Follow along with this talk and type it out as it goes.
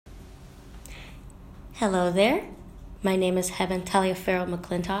Hello there. My name is Heaven Taliaferro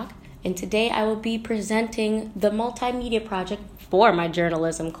McClintock, and today I will be presenting the multimedia project for my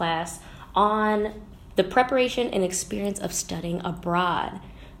journalism class on the preparation and experience of studying abroad.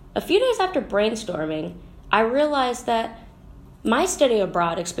 A few days after brainstorming, I realized that my study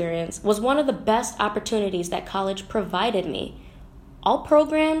abroad experience was one of the best opportunities that college provided me. All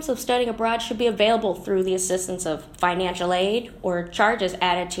programs of studying abroad should be available through the assistance of financial aid or charges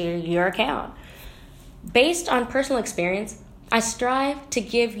added to your account. Based on personal experience, I strive to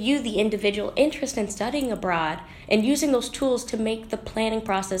give you the individual interest in studying abroad and using those tools to make the planning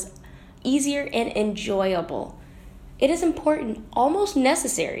process easier and enjoyable. It is important, almost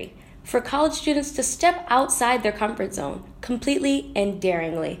necessary, for college students to step outside their comfort zone completely and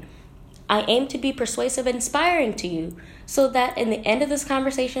daringly. I aim to be persuasive and inspiring to you so that in the end of this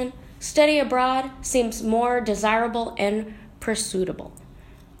conversation, study abroad seems more desirable and pursuable.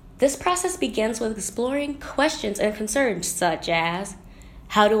 This process begins with exploring questions and concerns such as,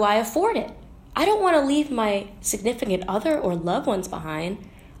 how do I afford it? I don't want to leave my significant other or loved ones behind.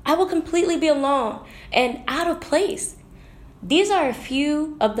 I will completely be alone and out of place. These are a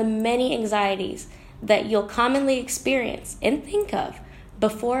few of the many anxieties that you'll commonly experience and think of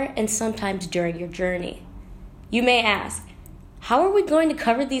before and sometimes during your journey. You may ask, how are we going to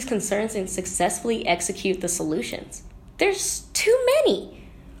cover these concerns and successfully execute the solutions? There's too many.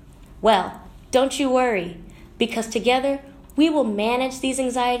 Well, don't you worry, because together we will manage these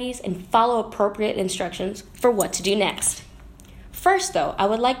anxieties and follow appropriate instructions for what to do next. First, though, I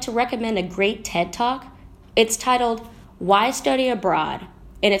would like to recommend a great TED Talk. It's titled, Why Study Abroad?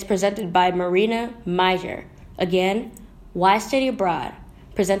 And it's presented by Marina Meijer. Again, Why Study Abroad?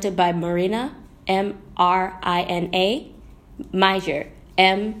 Presented by Marina, M-R-I-N-A, Meijer,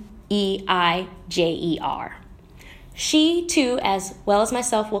 M-E-I-J-E-R. She, too, as well as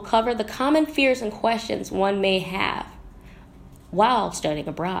myself, will cover the common fears and questions one may have while studying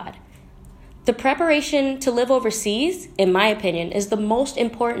abroad. The preparation to live overseas, in my opinion, is the most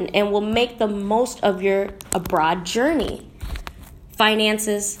important and will make the most of your abroad journey.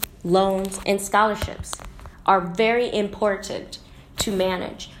 Finances, loans, and scholarships are very important to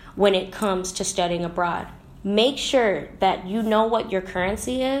manage when it comes to studying abroad. Make sure that you know what your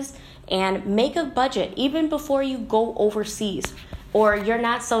currency is and make a budget even before you go overseas. Or you're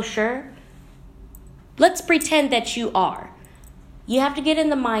not so sure? Let's pretend that you are. You have to get in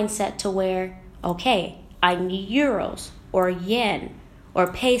the mindset to where, okay, I need euros or yen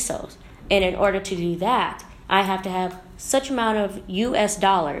or pesos. And in order to do that, I have to have such amount of US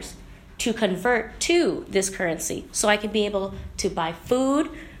dollars to convert to this currency so I can be able to buy food,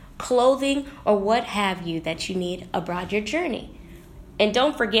 clothing, or what have you that you need abroad your journey. And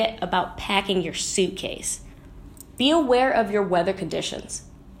don't forget about packing your suitcase. Be aware of your weather conditions.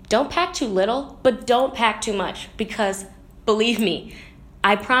 Don't pack too little, but don't pack too much because, believe me,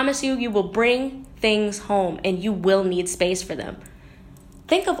 I promise you, you will bring things home and you will need space for them.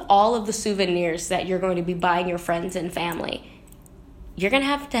 Think of all of the souvenirs that you're going to be buying your friends and family. You're going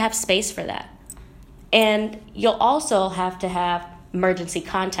to have space for that. And you'll also have to have emergency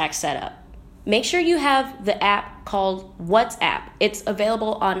contact set up. Make sure you have the app called WhatsApp. It's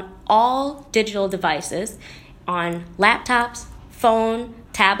available on all digital devices, on laptops, phone,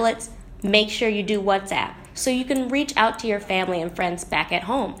 tablets. Make sure you do WhatsApp so you can reach out to your family and friends back at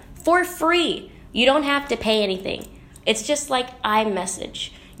home for free. You don't have to pay anything. It's just like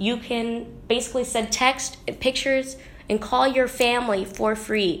iMessage. You can basically send text, pictures, and call your family for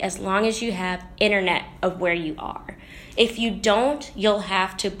free as long as you have internet of where you are. If you don't, you'll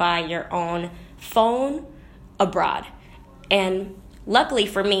have to buy your own phone abroad. And luckily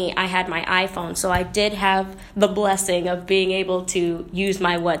for me, I had my iPhone, so I did have the blessing of being able to use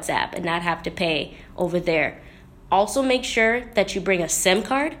my WhatsApp and not have to pay over there. Also, make sure that you bring a SIM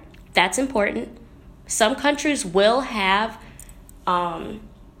card. That's important. Some countries will have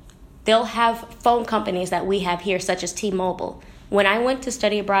they'll have phone companies that we have here, such as T-Mobile. When I went to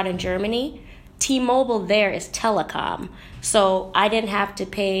study abroad in Germany, T-Mobile there is telecom, so I didn't have to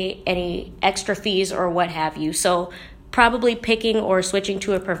pay any extra fees or what have you. So probably picking or switching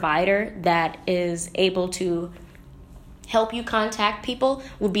to a provider that is able to help you contact people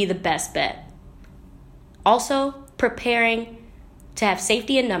would be the best bet. Also, preparing to have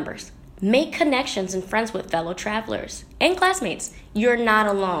safety in numbers. Make connections and friends with fellow travelers and classmates. You're not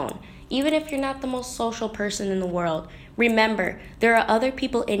alone. Even if you're not the most social person in the world, remember, there are other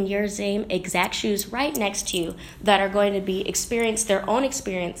people in your same exact shoes right next to you that are going to be experience their own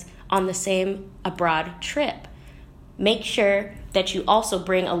experience on the same abroad trip. Make sure that you also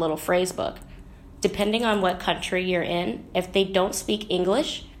bring a little phrase book. Depending on what country you're in, if they don't speak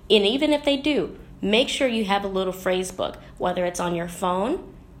English, and even if they do, make sure you have a little phrase book, whether it's on your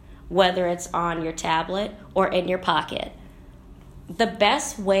phone, whether it's on your tablet, or in your pocket. The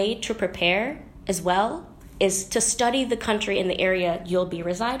best way to prepare as well is to study the country and the area you'll be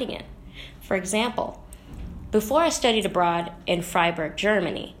residing in. For example, before I studied abroad in Freiburg,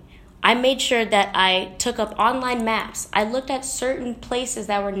 Germany, I made sure that I took up online maps. I looked at certain places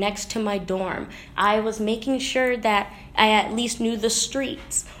that were next to my dorm. I was making sure that I at least knew the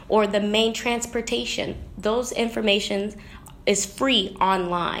streets or the main transportation. Those information is free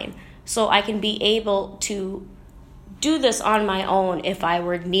online, so I can be able to do this on my own if I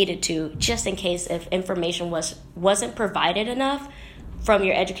were needed to, just in case if information wasn't provided enough from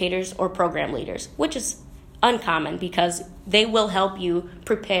your educators or program leaders, which is uncommon because they will help you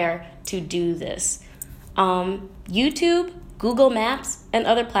prepare to do this. YouTube, Google Maps, and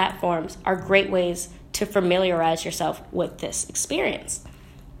other platforms are great ways to familiarize yourself with this experience.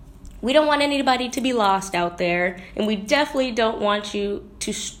 We don't want anybody to be lost out there, and we definitely don't want you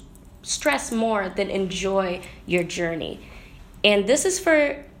to stress more than enjoy your journey. And this is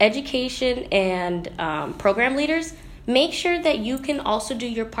for education and program leaders. Make sure that you can also do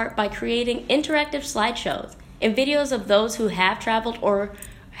your part by creating interactive slideshows and videos of those who have traveled or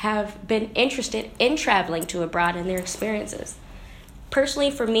have been interested in traveling to abroad and their experiences. Personally,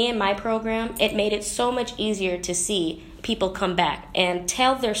 for me and my program, it made it so much easier to see people come back and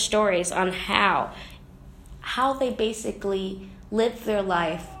tell their stories on how they basically lived their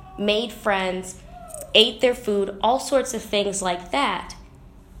life, made friends, ate their food, all sorts of things like that,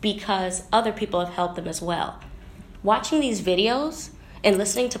 because other people have helped them as well. Watching these videos and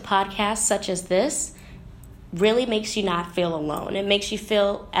listening to podcasts such as this really makes you not feel alone. It makes you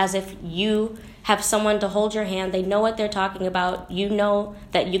feel as if you have someone to hold your hand. They know what they're talking about. You know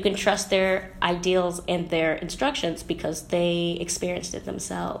that you can trust their ideals and their instructions because they experienced it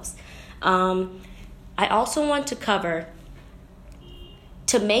themselves. I also want to cover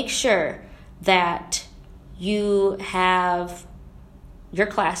to make sure that you have your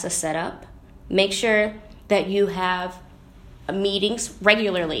classes set up. Make sure that you have meetings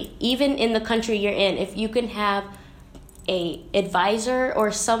regularly, even in the country you're in. If you can have a advisor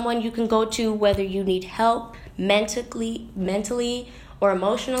or someone you can go to, whether you need help mentally or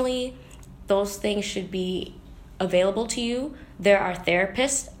emotionally, those things should be available to you. There are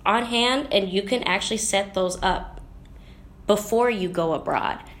therapists on hand, and you can actually set those up before you go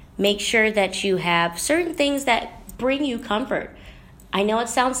abroad. Make sure that you have certain things that bring you comfort. I know it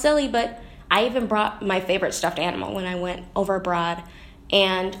sounds silly, but I even brought my favorite stuffed animal when I went over abroad.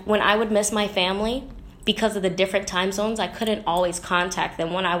 And when I would miss my family, because of the different time zones, I couldn't always contact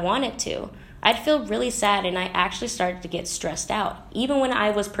them when I wanted to. I'd feel really sad, and I actually started to get stressed out, even when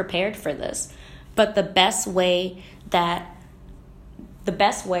I was prepared for this. But the best way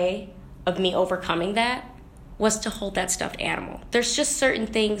of me overcoming that was to hold that stuffed animal. There's just certain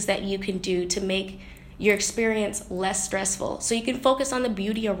things that you can do to make your experience less stressful, so you can focus on the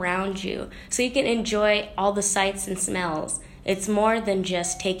beauty around you, so you can enjoy all the sights and smells. It's more than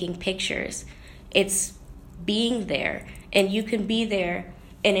just taking pictures. It's being there, and you can be there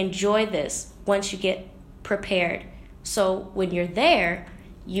and enjoy this once you get prepared. So when you're there,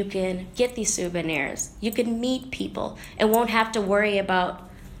 you can get these souvenirs, you can meet people, and won't have to worry about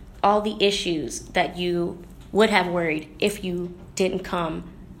all the issues that you would have worried if you didn't come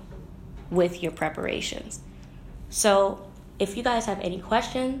with your preparations. So if you guys have any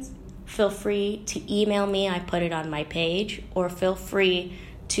questions, feel free to email me. I put it on my page, or feel free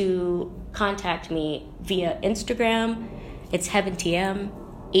to contact me via Instagram. It's HeavyNTM,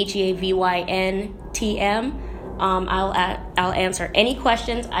 HeavyNTM. I'll answer any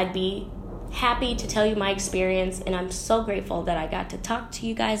questions. I'd be happy to tell you my experience, and I'm so grateful that I got to talk to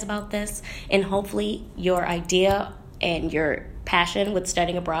you guys about this, and hopefully your idea and your passion with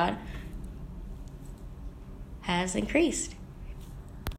studying abroad has increased.